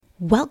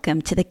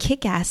Welcome to the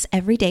Kick-Ass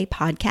Everyday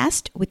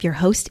Podcast with your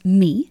host,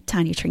 me,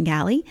 Tanya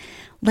Tringali.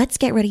 Let's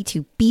get ready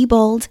to be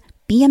bold,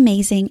 be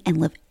amazing, and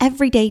live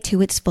every day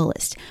to its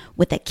fullest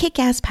with the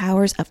kick-ass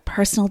powers of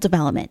personal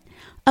development.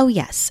 Oh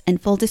yes,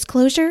 and full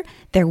disclosure,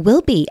 there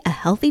will be a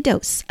healthy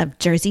dose of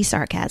Jersey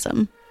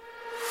sarcasm.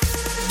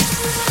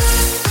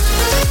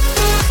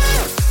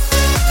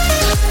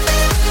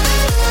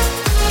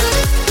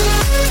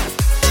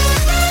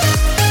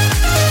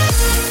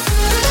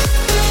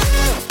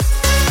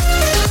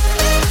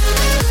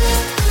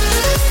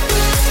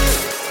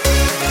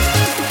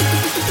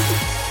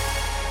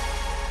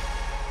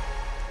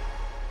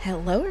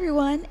 Hello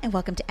everyone, and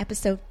welcome to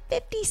episode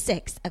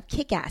 56 of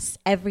Kick-Ass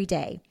Every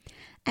Day.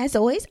 As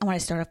always, I want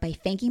to start off by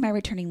thanking my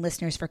returning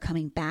listeners for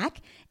coming back.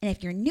 And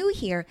if you're new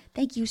here,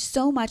 thank you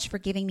so much for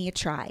giving me a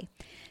try.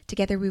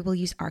 Together, we will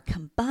use our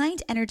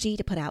combined energy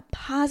to put out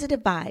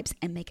positive vibes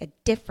and make a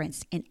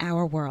difference in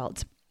our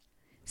world.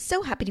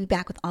 So happy to be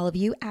back with all of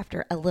you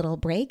after a little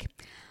break.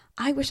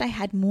 I wish I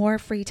had more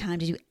free time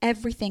to do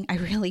everything I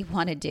really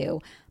want to do,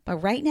 but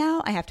right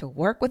now I have to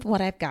work with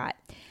what I've got.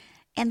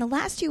 And the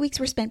last 2 weeks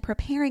were spent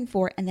preparing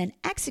for and then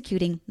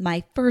executing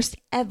my first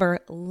ever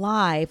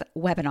live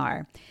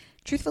webinar.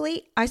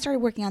 Truthfully, I started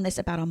working on this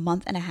about a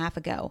month and a half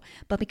ago,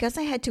 but because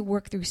I had to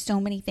work through so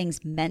many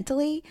things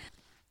mentally,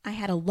 I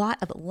had a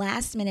lot of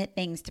last minute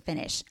things to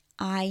finish.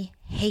 I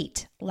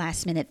hate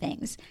last minute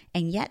things.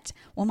 And yet,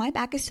 when my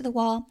back is to the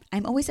wall,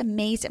 I'm always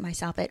amazed at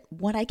myself at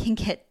what I can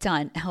get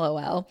done,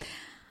 LOL.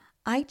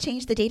 I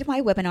changed the date of my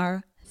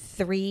webinar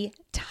 3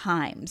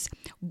 times.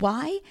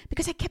 Why?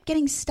 Because I kept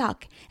getting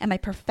stuck and my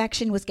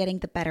perfection was getting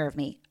the better of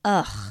me.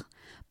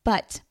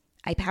 But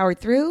I powered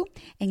through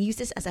and used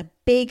this as a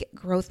big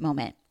growth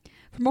moment.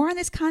 For more on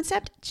this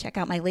concept, check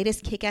out my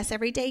latest Kick-Ass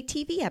Everyday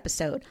TV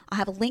episode. I'll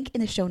have a link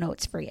in the show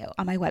notes for you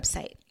on my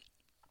website.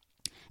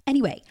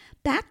 Anyway,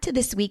 back to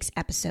this week's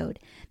episode.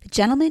 The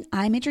gentleman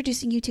I'm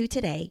introducing you to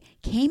today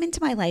came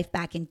into my life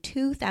back in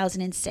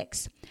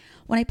 2006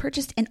 when I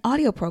purchased an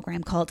audio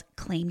program called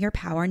Claim Your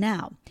Power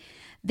Now.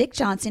 Vic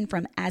Johnson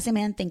from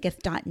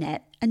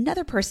asamanthinketh.net,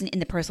 another person in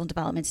the personal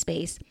development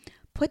space,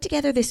 put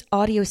together this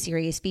audio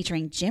series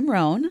featuring Jim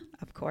Rohn,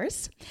 of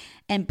course,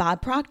 and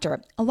Bob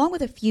Proctor, along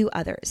with a few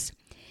others.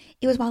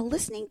 It was while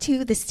listening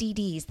to the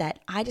CDs that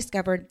I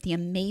discovered the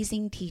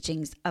amazing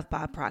teachings of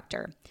Bob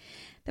Proctor.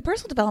 The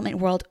personal development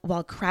world,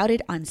 while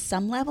crowded on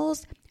some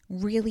levels,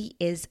 really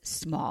is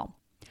small.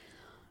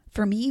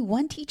 For me,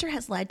 one teacher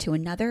has led to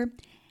another,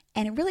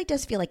 and it really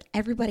does feel like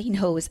everybody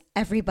knows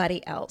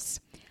everybody else.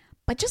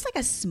 But just like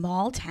a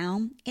small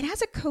town, it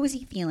has a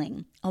cozy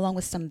feeling, along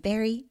with some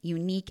very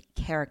unique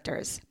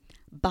characters.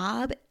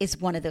 Bob is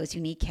one of those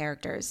unique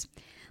characters.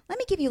 Let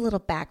me give you a little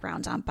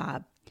background on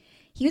Bob.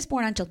 He was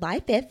born on July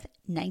 5th,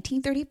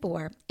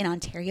 1934 in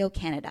Ontario,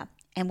 Canada,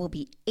 and will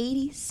be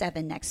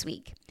 87 next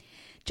week.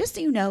 Just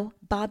so you know,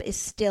 Bob is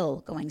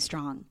still going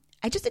strong.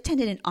 I just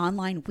attended an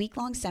online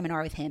week-long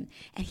seminar with him,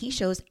 and he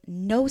shows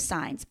no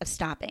signs of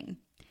stopping.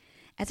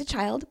 As a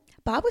child,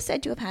 Bob was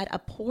said to have had a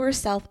poor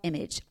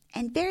self-image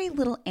and very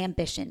little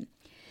ambition.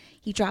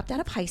 He dropped out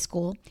of high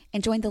school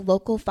and joined the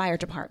local fire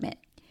department.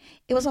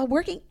 It was while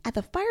working at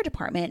the fire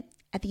department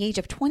at the age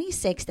of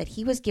 26 that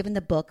he was given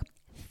the book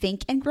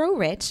Think and Grow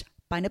Rich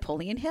by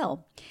Napoleon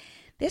Hill.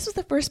 This was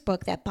the first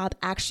book that Bob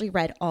actually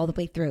read all the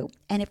way through,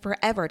 and it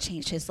forever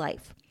changed his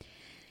life.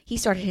 He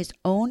started his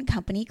own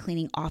company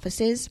cleaning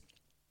offices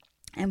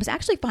and was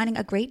actually finding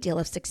a great deal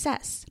of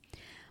success.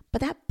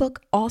 But that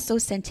book also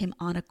sent him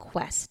on a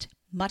quest,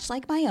 much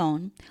like my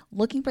own,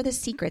 looking for the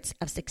secrets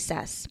of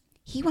success.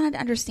 He wanted to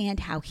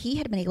understand how he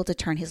had been able to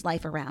turn his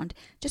life around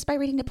just by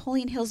reading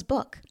Napoleon Hill's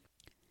book.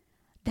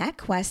 That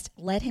quest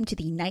led him to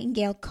the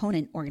Nightingale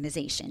Conant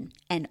organization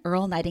and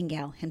Earl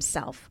Nightingale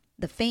himself,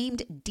 the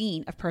famed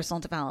Dean of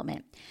Personal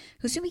Development,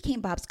 who soon became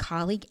Bob's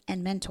colleague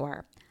and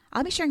mentor.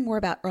 I'll be sharing more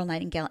about Earl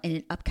Nightingale in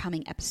an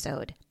upcoming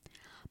episode.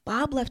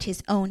 Bob left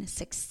his own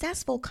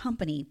successful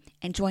company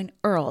and joined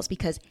Earl's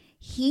because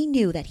he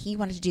knew that he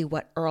wanted to do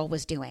what Earl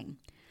was doing.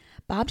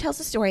 Bob tells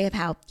the story of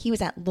how he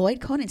was at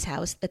Lloyd Conant's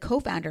house, the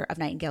co-founder of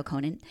Nightingale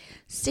Conant,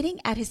 sitting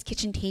at his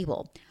kitchen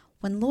table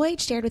when Lloyd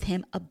shared with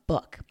him a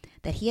book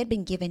that he had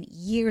been given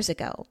years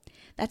ago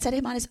that set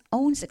him on his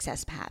own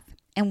success path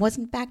and was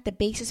in fact the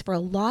basis for a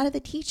lot of the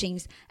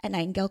teachings at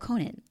Nightingale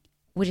Conant.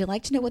 Would you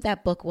like to know what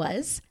that book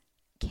was?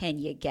 Can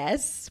you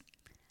guess?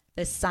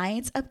 The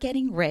Science of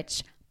Getting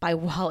Rich by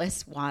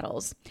Wallace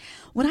Wattles.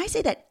 When I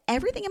say that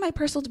everything in my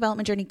personal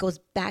development journey goes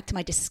back to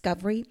my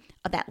discovery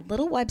of that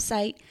little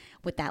website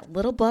with that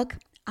little book,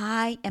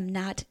 I am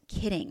not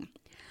kidding.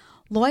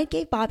 Lloyd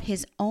gave Bob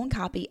his own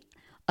copy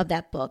of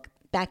that book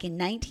back in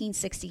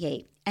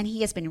 1968, and he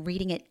has been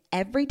reading it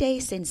every day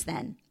since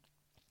then.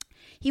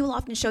 He will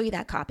often show you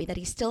that copy that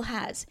he still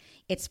has.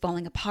 It's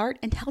falling apart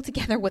and held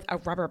together with a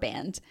rubber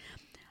band.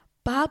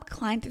 Bob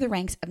climbed through the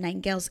ranks of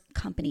Nightingale's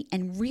company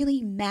and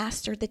really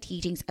mastered the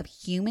teachings of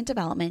human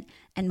development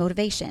and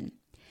motivation.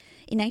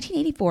 In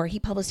 1984, he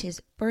published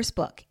his first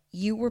book,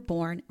 You Were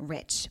Born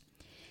Rich.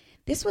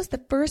 This was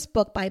the first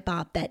book by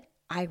Bob that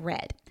I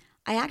read.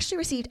 I actually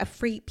received a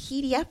free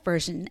PDF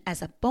version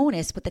as a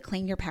bonus with the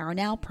Claim Your Power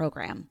Now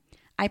program.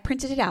 I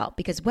printed it out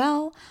because,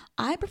 well,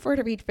 I prefer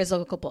to read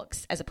physical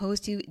books as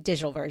opposed to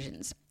digital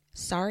versions.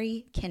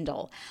 Sorry,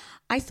 Kindle.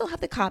 I still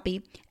have the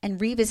copy and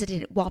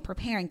revisited it while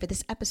preparing for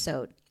this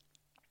episode.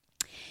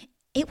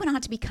 It went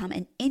on to become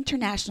an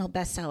international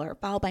bestseller,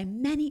 followed by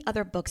many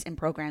other books and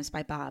programs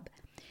by Bob.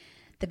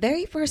 The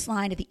very first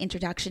line of the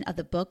introduction of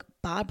the book,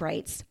 Bob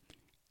writes,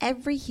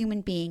 "Every human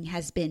being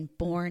has been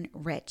born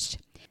rich.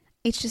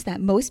 It's just that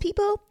most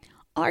people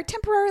are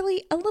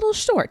temporarily a little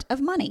short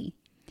of money."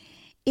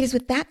 It is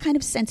with that kind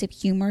of sense of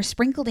humor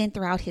sprinkled in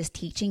throughout his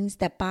teachings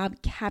that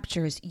Bob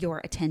captures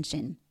your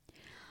attention.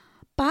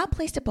 Bob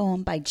placed a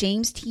poem by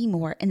James T.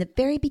 Moore in the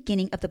very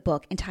beginning of the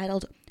book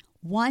entitled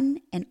 "One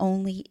and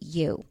Only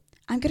You."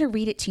 I'm going to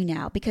read it to you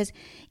now because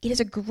it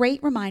is a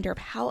great reminder of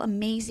how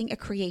amazing a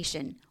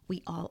creation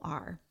we all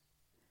are.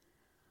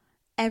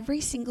 Every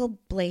single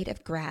blade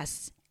of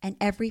grass and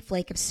every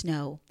flake of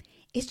snow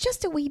is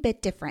just a wee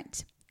bit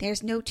different.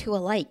 There's no two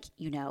alike,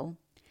 you know.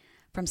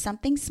 From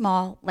something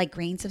small like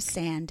grains of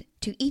sand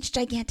to each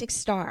gigantic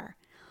star,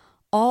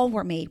 all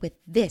were made with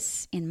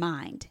this in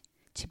mind,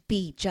 to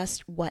be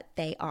just what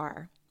they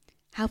are.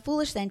 How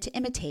foolish then to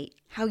imitate,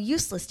 how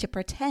useless to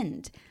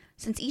pretend,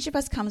 since each of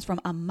us comes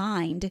from a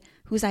mind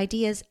whose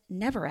ideas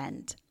never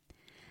end.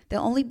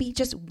 There'll only be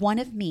just one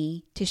of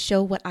me to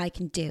show what I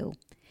can do,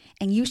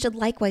 and you should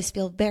likewise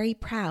feel very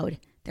proud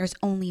there's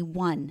only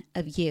one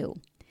of you.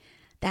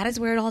 That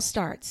is where it all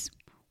starts,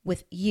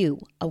 with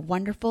you, a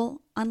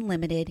wonderful,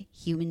 unlimited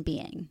human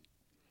being.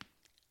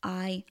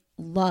 I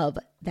love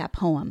that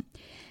poem.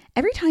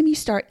 Every time you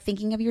start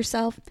thinking of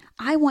yourself,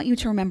 I want you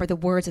to remember the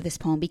words of this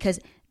poem because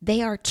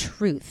they are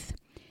truth.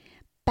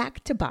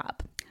 Back to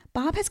Bob.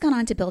 Bob has gone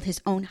on to build his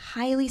own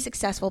highly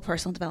successful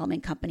personal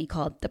development company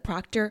called the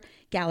Proctor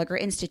Gallagher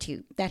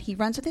Institute that he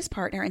runs with his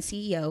partner and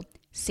CEO,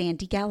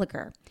 Sandy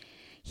Gallagher.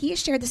 He has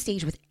shared the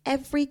stage with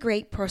every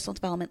great personal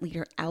development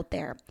leader out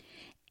there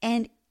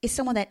and is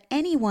someone that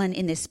anyone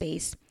in this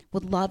space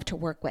would love to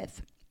work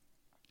with.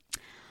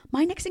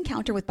 My next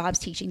encounter with Bob's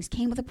teachings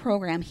came with a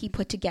program he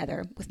put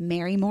together with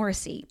Mary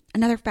Morrissey,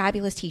 another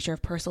fabulous teacher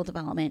of personal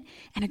development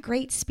and a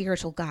great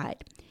spiritual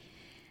guide.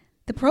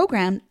 The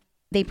program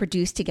they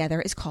produced together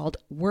is called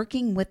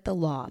Working with the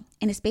Law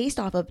and is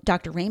based off of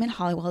Dr. Raymond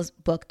Hollywell's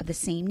book of the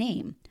same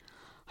name.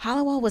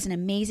 Hollywell was an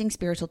amazing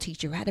spiritual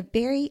teacher who had a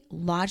very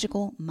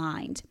logical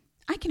mind.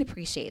 I can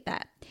appreciate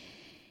that.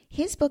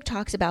 His book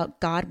talks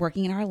about God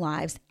working in our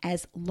lives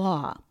as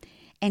law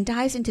and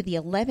dives into the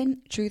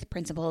 11 truth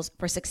principles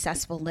for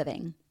successful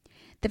living.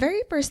 The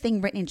very first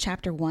thing written in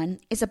chapter 1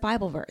 is a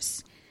Bible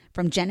verse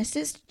from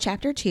Genesis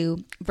chapter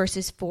 2,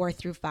 verses 4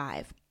 through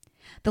 5.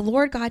 The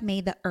Lord God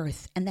made the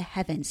earth and the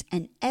heavens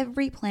and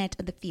every plant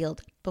of the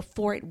field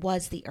before it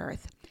was the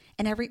earth,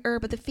 and every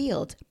herb of the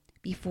field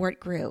before it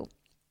grew.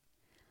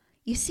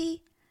 You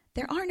see,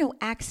 there are no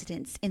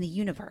accidents in the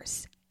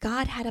universe.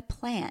 God had a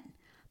plan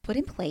put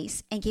in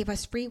place and gave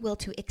us free will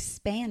to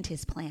expand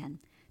his plan,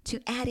 to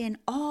add in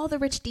all the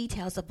rich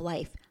details of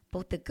life,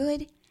 both the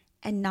good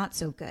and not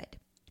so good.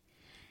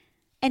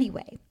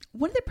 Anyway,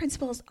 one of the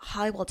principles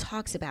Hollywell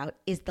talks about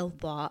is the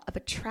law of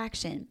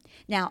attraction.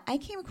 Now, I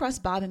came across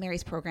Bob and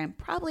Mary's program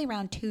probably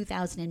around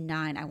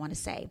 2009, I want to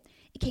say.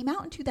 It came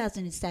out in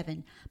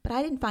 2007, but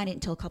I didn't find it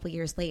until a couple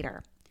years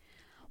later.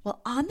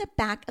 Well, on the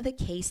back of the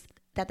case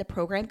that the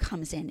program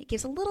comes in, it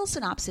gives a little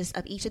synopsis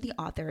of each of the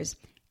authors.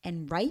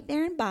 And right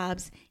there in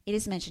Bob's, it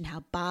is mentioned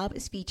how Bob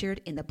is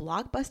featured in the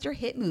blockbuster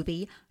hit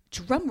movie,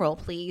 drumroll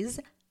please,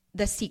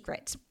 The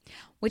Secret,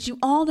 which you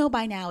all know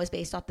by now is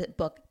based off the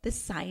book, The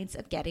Science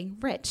of Getting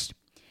Rich.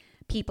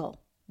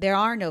 People, there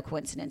are no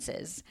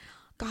coincidences.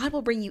 God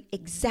will bring you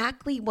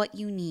exactly what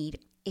you need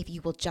if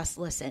you will just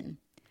listen.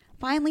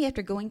 Finally,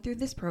 after going through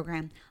this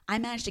program, I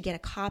managed to get a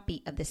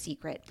copy of The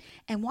Secret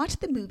and watch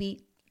the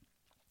movie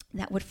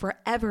that would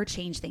forever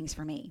change things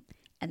for me.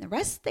 And the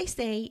rest, they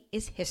say,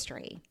 is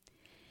history.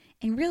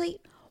 And really,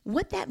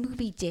 what that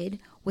movie did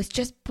was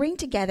just bring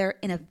together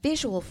in a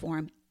visual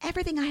form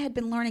everything I had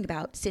been learning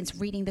about since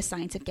reading The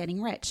Science of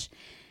Getting Rich.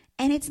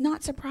 And it's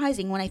not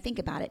surprising when I think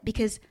about it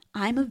because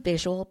I'm a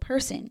visual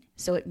person,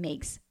 so it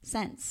makes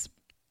sense.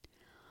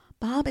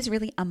 Bob is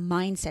really a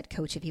mindset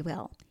coach, if you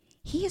will.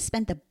 He has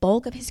spent the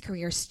bulk of his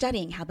career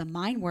studying how the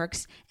mind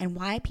works and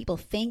why people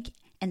think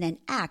and then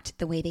act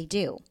the way they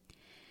do.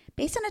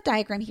 Based on a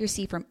diagram he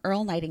received from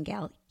Earl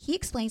Nightingale, he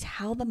explains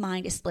how the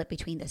mind is split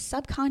between the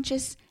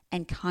subconscious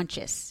and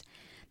conscious.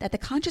 That the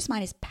conscious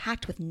mind is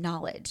packed with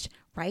knowledge,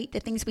 right? The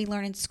things we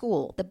learn in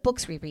school, the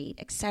books we read,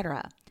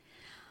 etc.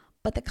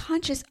 But the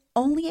conscious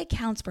only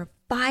accounts for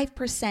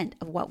 5%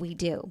 of what we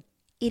do.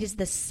 It is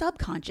the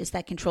subconscious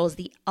that controls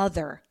the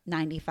other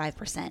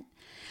 95%.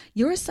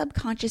 Your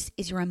subconscious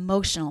is your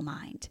emotional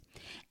mind.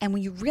 And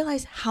when you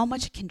realize how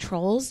much it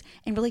controls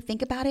and really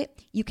think about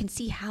it, you can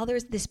see how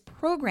there's this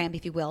program,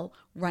 if you will,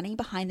 running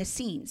behind the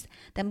scenes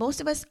that most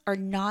of us are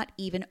not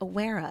even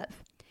aware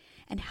of.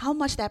 And how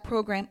much that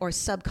program or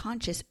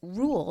subconscious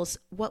rules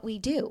what we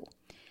do.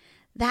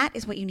 That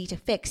is what you need to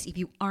fix if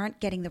you aren't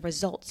getting the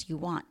results you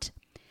want.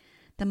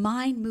 The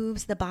mind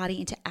moves the body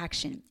into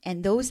action,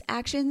 and those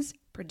actions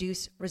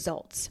produce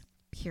results,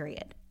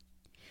 period.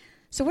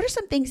 So what are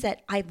some things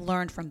that I've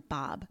learned from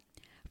Bob?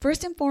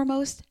 First and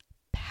foremost,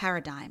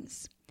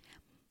 paradigms.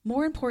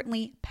 More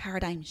importantly,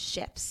 paradigm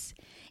shifts.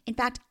 In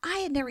fact, I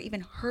had never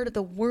even heard of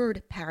the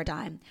word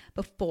paradigm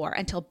before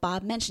until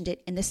Bob mentioned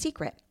it in The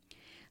Secret.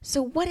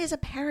 So what is a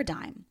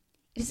paradigm?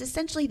 It is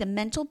essentially the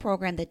mental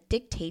program that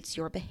dictates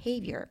your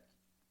behavior.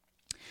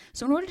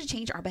 So in order to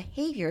change our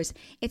behaviors,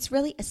 it's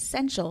really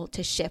essential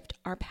to shift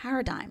our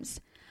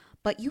paradigms.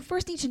 But you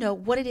first need to know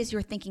what it is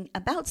you're thinking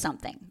about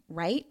something,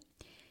 right?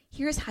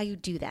 Here's how you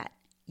do that.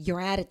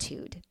 Your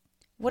attitude.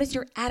 What is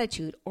your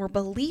attitude or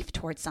belief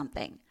towards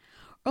something?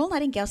 Earl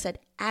Nightingale said,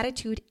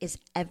 attitude is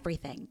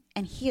everything.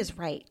 And he is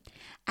right.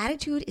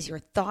 Attitude is your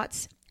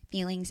thoughts,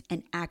 feelings,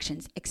 and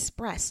actions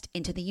expressed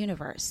into the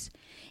universe.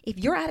 If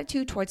your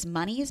attitude towards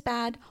money is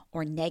bad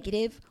or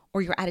negative,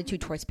 or your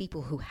attitude towards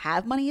people who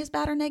have money is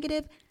bad or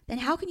negative, then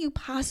how can you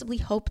possibly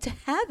hope to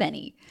have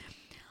any?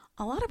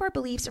 A lot of our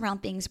beliefs around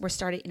things were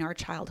started in our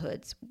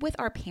childhoods with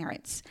our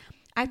parents.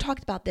 I've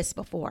talked about this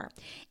before,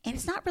 and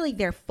it's not really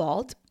their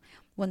fault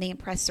when they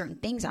impress certain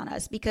things on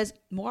us, because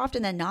more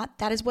often than not,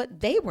 that is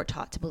what they were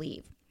taught to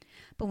believe.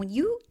 But when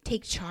you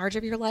take charge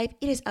of your life,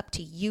 it is up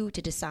to you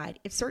to decide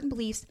if certain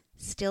beliefs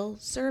still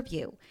serve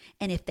you.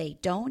 And if they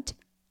don't,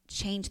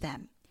 change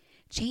them.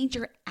 Change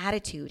your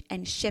attitude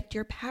and shift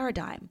your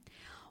paradigm.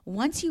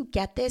 Once you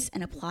get this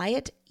and apply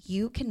it,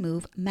 you can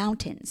move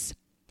mountains.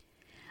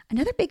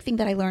 Another big thing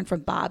that I learned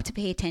from Bob to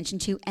pay attention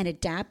to and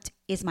adapt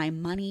is my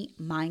money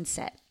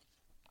mindset.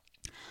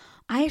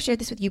 I have shared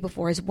this with you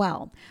before as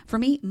well. For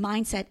me,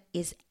 mindset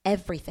is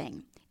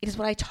everything. It is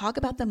what I talk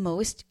about the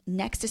most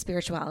next to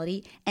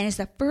spirituality, and is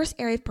the first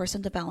area of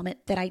personal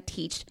development that I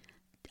teach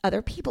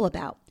other people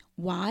about.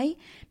 Why?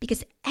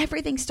 Because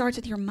everything starts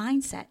with your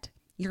mindset.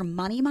 Your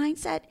money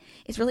mindset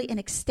is really an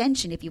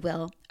extension, if you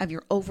will, of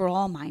your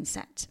overall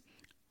mindset.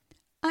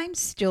 I'm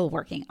still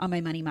working on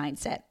my money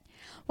mindset.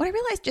 What I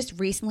realized just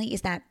recently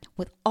is that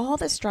with all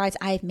the strides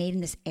I have made in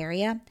this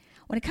area,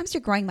 when it comes to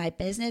growing my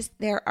business,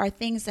 there are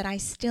things that I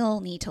still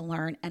need to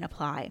learn and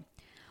apply.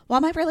 While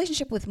my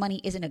relationship with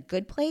money is in a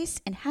good place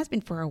and has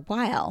been for a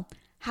while,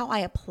 how I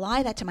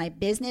apply that to my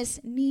business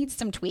needs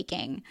some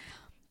tweaking.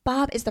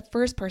 Bob is the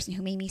first person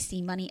who made me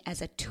see money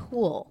as a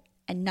tool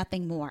and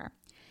nothing more.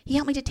 He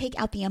helped me to take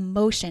out the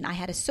emotion I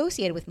had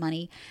associated with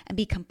money and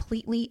be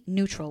completely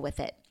neutral with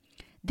it.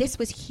 This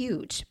was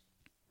huge.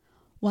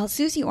 While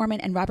Susie Orman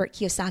and Robert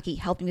Kiyosaki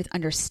helped me with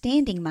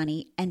understanding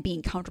money and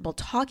being comfortable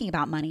talking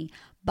about money,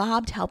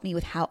 Bob helped me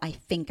with how I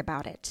think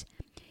about it.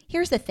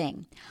 Here's the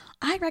thing.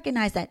 I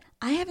recognize that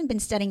I haven't been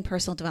studying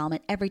personal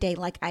development every day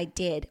like I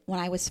did when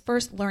I was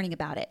first learning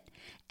about it.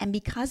 And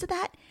because of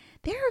that,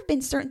 there have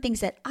been certain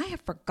things that I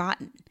have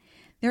forgotten.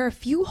 There are a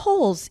few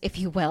holes, if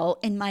you will,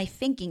 in my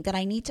thinking that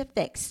I need to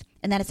fix,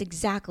 and that is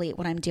exactly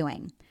what I'm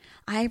doing.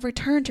 I have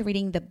returned to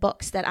reading the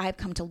books that I have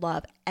come to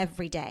love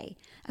every day,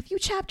 a few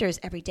chapters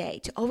every day,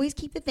 to always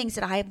keep the things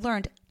that I have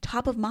learned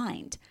top of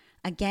mind.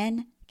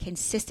 Again,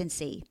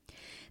 consistency.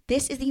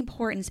 This is the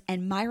importance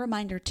and my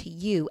reminder to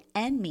you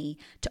and me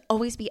to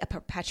always be a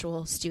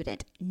perpetual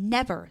student.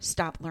 Never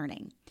stop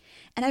learning.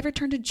 And I've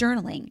returned to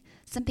journaling,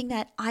 something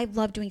that I've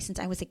loved doing since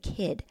I was a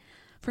kid.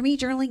 For me,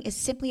 journaling is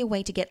simply a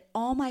way to get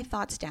all my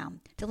thoughts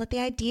down, to let the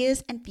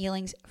ideas and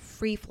feelings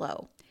free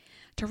flow,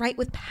 to write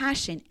with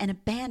passion and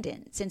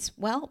abandon, since,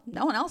 well,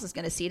 no one else is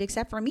going to see it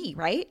except for me,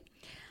 right?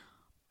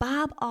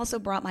 Bob also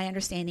brought my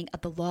understanding of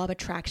the law of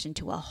attraction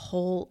to a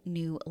whole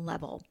new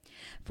level.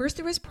 First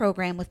through his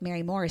program with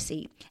Mary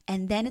Morrissey,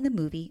 and then in the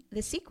movie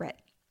The Secret.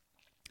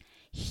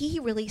 He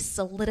really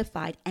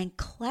solidified and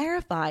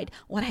clarified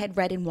what I had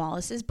read in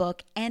Wallace's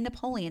book and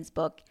Napoleon's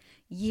book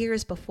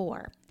years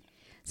before.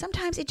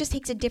 Sometimes it just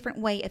takes a different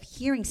way of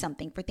hearing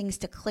something for things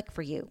to click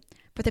for you,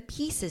 for the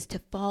pieces to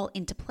fall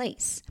into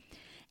place.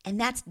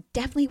 And that's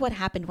definitely what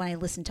happened when I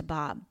listened to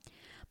Bob.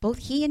 Both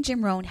he and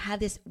Jim Rohn have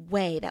this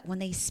way that when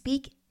they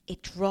speak,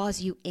 it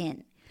draws you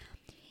in.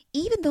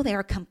 Even though they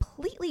are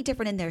completely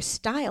different in their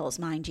styles,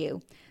 mind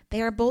you,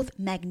 they are both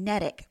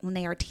magnetic when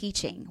they are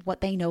teaching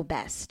what they know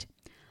best.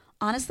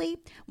 Honestly,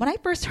 when I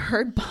first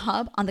heard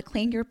Bob on the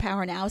Claim Your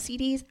Power Now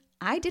CDs,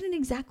 I didn't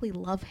exactly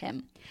love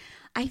him.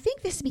 I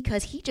think this is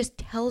because he just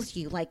tells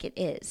you like it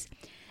is.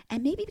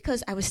 And maybe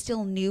because I was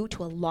still new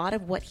to a lot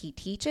of what he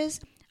teaches,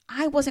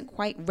 I wasn't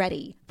quite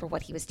ready for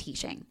what he was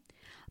teaching.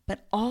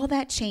 But all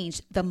that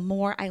changed the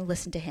more I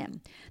listened to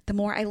him, the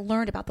more I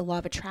learned about the law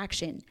of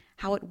attraction,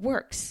 how it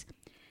works,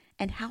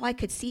 and how I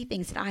could see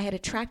things that I had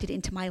attracted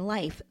into my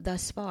life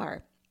thus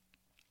far.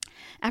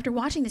 After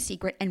watching The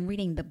Secret and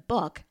reading the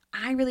book,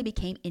 I really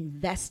became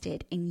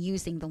invested in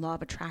using the law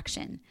of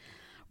attraction,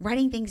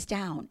 writing things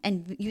down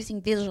and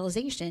using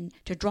visualization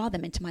to draw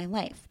them into my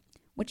life.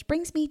 Which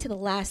brings me to the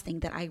last thing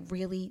that I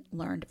really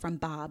learned from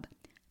Bob,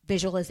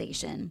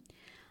 visualization.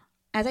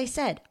 As I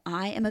said,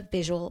 I am a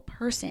visual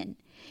person.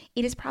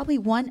 It is probably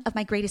one of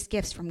my greatest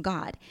gifts from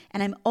God,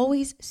 and I'm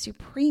always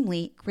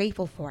supremely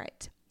grateful for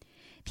it.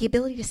 The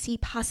ability to see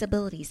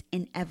possibilities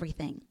in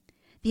everything.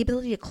 the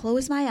ability to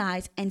close my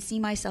eyes and see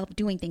myself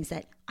doing things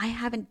that I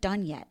haven't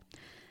done yet,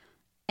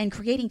 and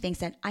creating things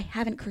that I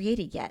haven't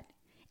created yet.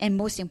 And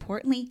most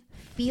importantly,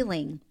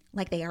 feeling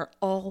like they are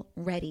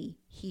already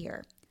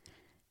here.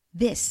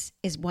 This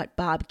is what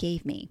Bob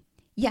gave me.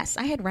 Yes,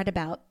 I had read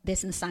about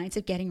this in The Science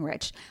of Getting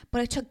Rich,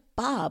 but I took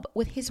Bob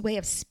with his way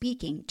of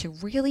speaking to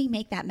really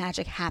make that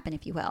magic happen,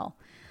 if you will.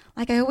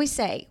 Like I always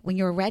say, when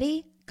you're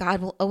ready,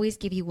 God will always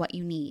give you what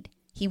you need.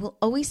 He will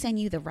always send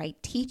you the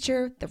right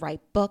teacher, the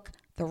right book,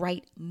 the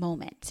right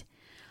moment.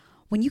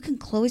 When you can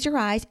close your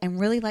eyes and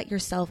really let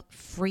yourself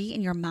free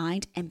in your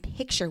mind and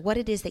picture what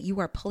it is that you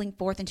are pulling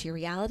forth into your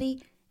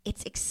reality,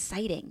 it's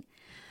exciting.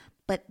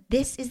 But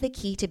this is the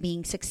key to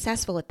being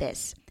successful at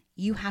this.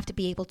 You have to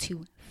be able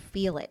to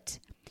feel it.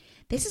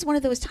 This is one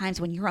of those times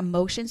when your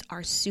emotions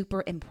are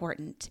super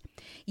important.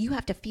 You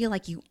have to feel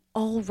like you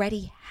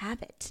already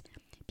have it.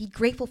 Be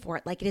grateful for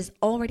it like it is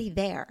already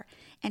there.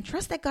 And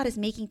trust that God is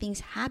making things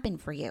happen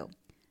for you.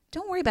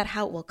 Don't worry about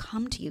how it will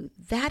come to you.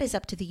 That is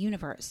up to the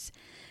universe.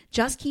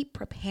 Just keep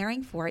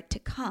preparing for it to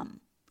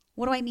come.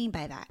 What do I mean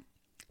by that?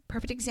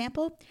 Perfect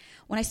example,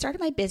 when I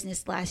started my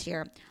business last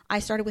year, I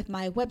started with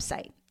my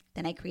website.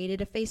 Then I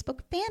created a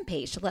Facebook fan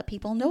page to let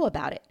people know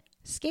about it.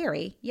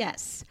 Scary,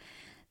 yes.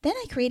 Then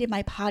I created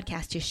my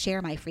podcast to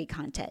share my free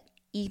content.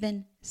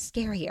 Even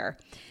scarier.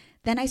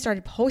 Then I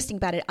started posting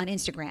about it on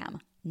Instagram.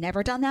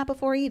 Never done that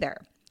before either.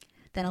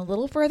 Then a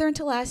little further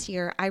into last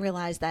year, I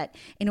realized that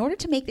in order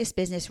to make this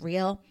business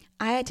real,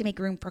 I had to make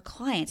room for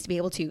clients to be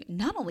able to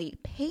not only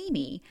pay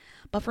me,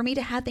 but for me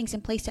to have things in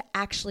place to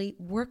actually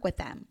work with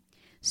them.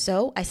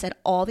 So I set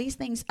all these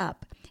things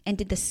up and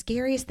did the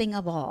scariest thing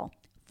of all,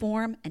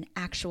 form an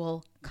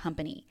actual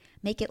company,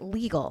 make it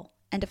legal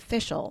and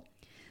official,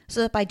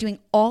 so that by doing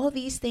all of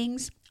these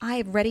things, I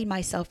have readied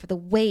myself for the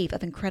wave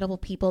of incredible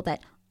people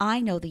that I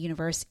know the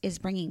universe is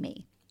bringing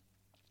me,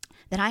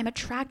 that I'm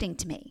attracting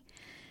to me.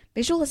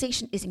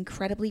 Visualization is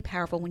incredibly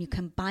powerful when you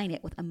combine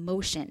it with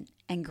emotion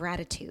and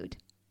gratitude.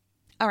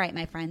 All right,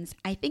 my friends,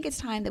 I think it's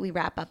time that we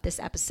wrap up this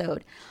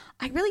episode.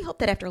 I really hope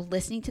that after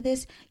listening to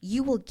this,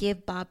 you will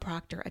give Bob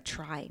Proctor a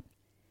try.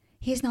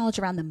 His knowledge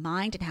around the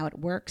mind and how it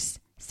works,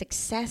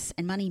 success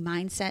and money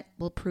mindset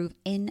will prove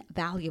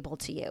invaluable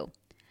to you.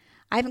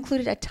 I've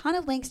included a ton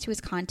of links to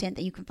his content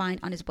that you can find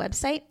on his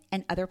website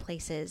and other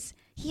places.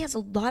 He has a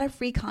lot of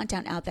free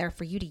content out there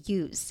for you to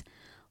use.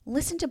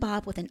 Listen to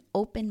Bob with an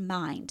open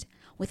mind,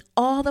 with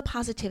all the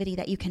positivity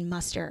that you can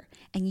muster,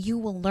 and you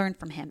will learn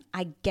from him.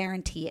 I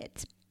guarantee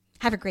it.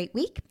 Have a great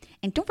week,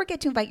 and don't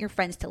forget to invite your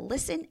friends to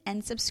listen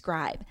and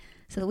subscribe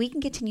so that we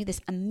can continue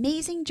this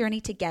amazing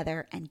journey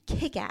together and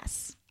kick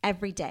ass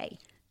every day.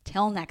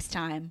 Till next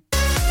time.